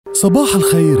صباح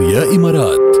الخير يا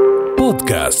إمارات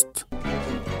بودكاست.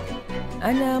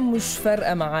 أنا مش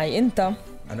فارقة معي، أنت؟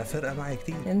 انا فرقه معي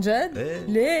كتير. جد؟ إيه؟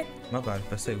 ليه؟ ما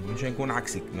بعرف، بس هيك مشان نكون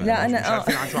عكسك. لا مش أنا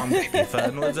عارفين عن شو عم تحكي،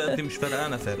 فانه اذا انت مش فارقه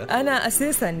انا فارقه. أنا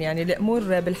أساساً يعني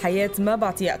الأمور بالحياة ما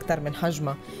بعطيها أكتر من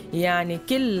حجمها، يعني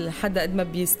كل حدا قد ما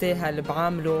بيستاهل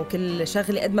بعامله، كل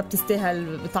شغلة قد ما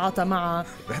بتستاهل بتعاطى معها.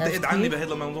 بعتقد عني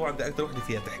بهذا الموضوع بدي اكثر وحده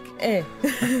فيها تحكي. إيه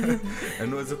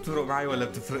انه اذا بتفرق معي ولا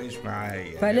بتفرقش معي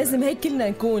يعني. فلازم هيك كلنا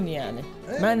نكون يعني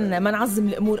ما نعظم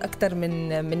الأمور أكتر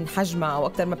من حجمها أو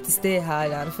أكتر ما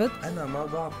بتستاهل، عرفت؟ انا ما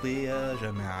بعطي يا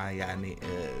جماعه يعني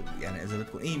اذا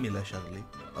بدكم قيمه لشغله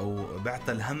او بعت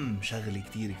الهم شغله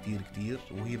كتير كتير كتير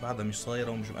وهي بعدها مش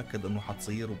صايره ومش مأكد انه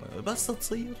حتصير، بس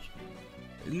تصير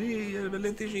اللي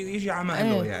انت يجي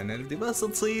عمله يعني اللي بس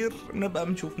تصير نبقى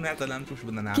بنشوف نعتلم نشوف شو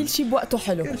بدنا نعمل. كل شيء بوقته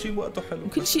حلو، كل شيء بوقته حلو،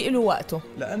 وكل شيء له وقته.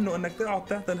 لانه انك تقعد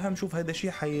تعتلهم شوف هذا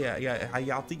شيء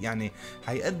حيعطيك يعني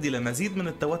حيؤدي لمزيد من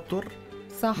التوتر،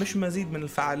 صح. مش مزيد من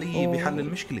الفعالية بحل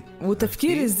المشكلة.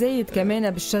 وتفكير الزايد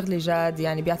كمان بالشغل جاد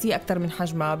يعني بيعطيه أكتر من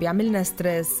حجمها، بيعملنا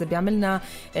ستريس، بيعملنا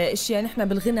اشياء نحن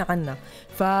بالغنى عنها،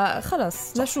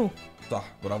 فخلص لشو. صح،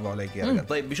 برافو عليك يا رجال.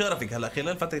 طيب بشرفك هلا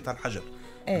خلال فترة الحجر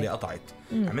اللي قطعت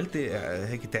عملتي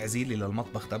هيك تعزيلي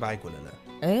للمطبخ تبعك ولا لا؟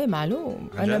 ايه معلوم،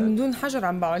 انا من دون حجر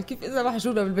عم بعمل، كيف اذا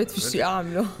محجوره بالبيت في شيء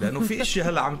اعمله؟ لانه في اشياء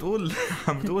هلا عم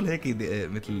تقول هيك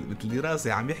مثل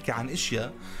دراسه عم يحكي عن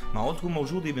اشياء معقول تكون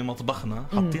موجوده بمطبخنا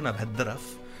حاطينها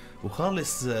بهالدرف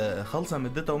خالصة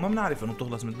مدتها وما بنعرف انه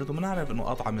تخلص مدتها وما بنعرف انه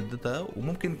قطع مدتها،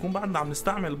 وممكن نكون بعدنا عم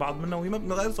نستعمل بعض منها وهي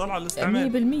ما غير صالحه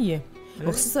للاستعمال 100%.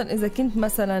 وخصوصا اذا كنت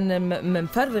مثلا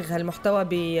مفرغ هالمحتوى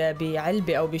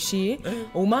بعلبه او بشيء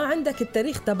وما عندك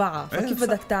التاريخ تبعها، فكيف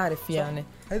بدك تعرف يعني؟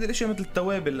 هيدي الاشياء مثل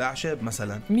التوابل الاعشاب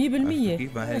مثلا 100%.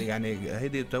 كيف ما هي يعني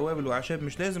هيدي التوابل واعشاب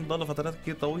مش لازم تضل فترات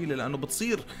كتير طويله لانه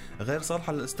بتصير غير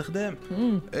صالحه للاستخدام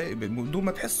بدون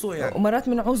ما تحسوا يعني. ومرات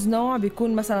بنعوز نوع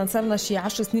بيكون مثلا صارنا شي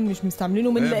 10 سنين مش مستعملينه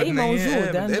وبنلاقيه موجود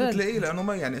بتلاقيه لانه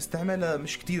ما يعني استعمالها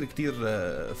مش كتير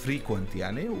فريكوينت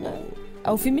يعني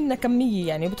او في منها كميه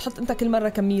يعني بتحط انت كل مره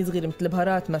كميه صغيره مثل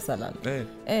البهارات مثلا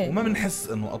وما بنحس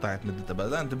انه قطعت مدتها بقى،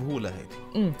 لا انتبهوا لها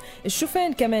هيك.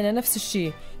 الشوفان كمان نفس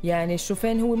الشيء، يعني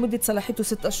الشوفان هو مده صلاحيته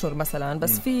 6 أشهر مثلا،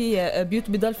 بس في بيوت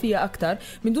بضل فيها اكتر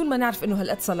من دون ما نعرف انه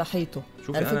هالقد صلاحيته.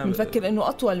 عرفت بنفكر انه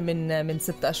اطول من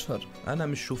 6 أشهر. انا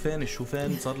مش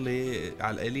الشوفان صار لي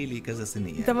على القليل كذا سنه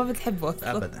يعني. انت ما بتحبه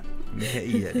ابدا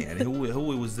نهائيا يعني.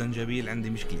 هو والزنجبيل عندي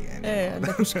مشكله يعني.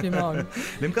 عندك مشكله معه.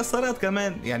 المكسرات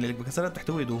كمان يعني المكسرات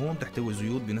تحتوي دهون، تحتوي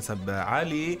زيوت بنسب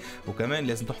عاليه، وكمان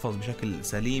لازم تحفظ بشكل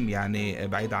سليم يعني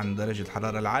بعيد عن درجه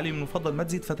الحراره العاليه. من المفضل ما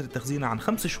تزيد فتره تخزينها عن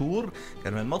 5 شهور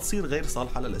كمان، ما تصير غير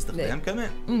صالحه للاستخدام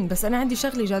كمان. بس انا عندي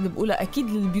شغله جاد بقولها، اكيد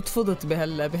اللي بيتفضت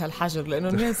بهالحجر لانه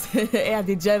الناس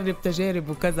قاعده تجرب تجارب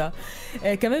وكذا.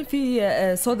 كمان في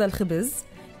صودا الخبز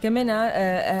كمان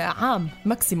عام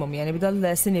ماكسيموم يعني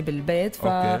بضل سنة بالبيت،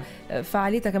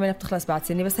 فعاليتها كمان بتخلص بعد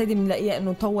سنة، بس هيدي بنلاقيها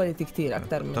انه طولت كتير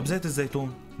اكتر من. طب زيت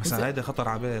الزيتون مثلا هيدا خطر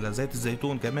عبالة. زيت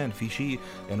الزيتون كمان في شيء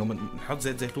يعني بنحط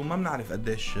زيت زيتون ما بنعرف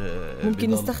قديش ممكن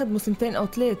نستخدمه 2 أو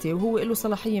 3 وهو له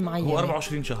صلاحية معينة. هو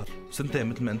 24 شهر 2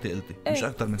 مثل ما انت قلتي مش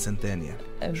اكتر من 2 يعني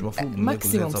مش مفروض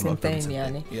ماكسيموم 2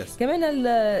 يعني. كمان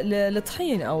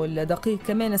الطحين او الدقيق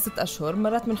كمان 6 أشهر.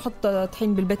 مرات بنحط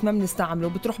طحين بالبيت ما بنستعمله،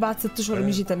 بتروح بعد 6 أشهر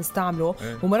بنيجي تنستعمله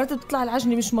ومرات بتطلع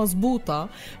العجنة مش مزبوطة،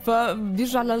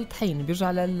 فبيرجع للطحين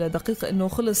بيرجع للدقيق انه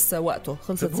خلص وقته،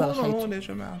 خلصت صلاحيته. هون يا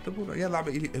جماعة انتبهوا،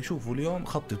 يلا شوفوا اليوم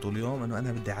خططوا اليوم انه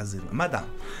انا بدي اعزل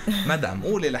مدام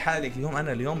قولي لحالك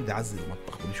اليوم بدي اعزل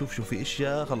المطبخ، بدي اشوف شو في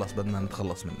اشياء خلص بدنا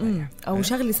نتخلص منها يعني. او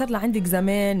شغله صار لعندك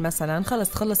زمان مثلا خلص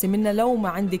تخلصي منها لو ما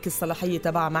عندك الصلاحيه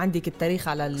تبعها، ما عندك التاريخ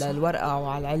على الورقه او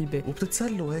على العلبه،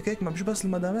 وبتتسلوا هيك ما مش بس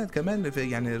المدامات كمان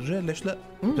يعني الرجال ليش لا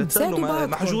بتتسلوا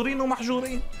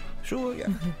محجورين شو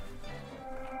يعني.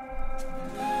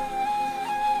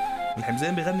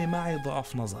 الحمزان بيغني معي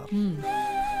ضعف نظر.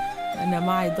 أنا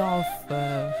معي ضعف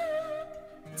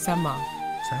سمع.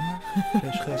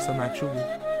 ليش خير سمعك شو؟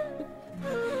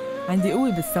 عندي قوة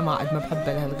بالسمع قد ما بحب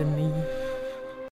لهالغنية.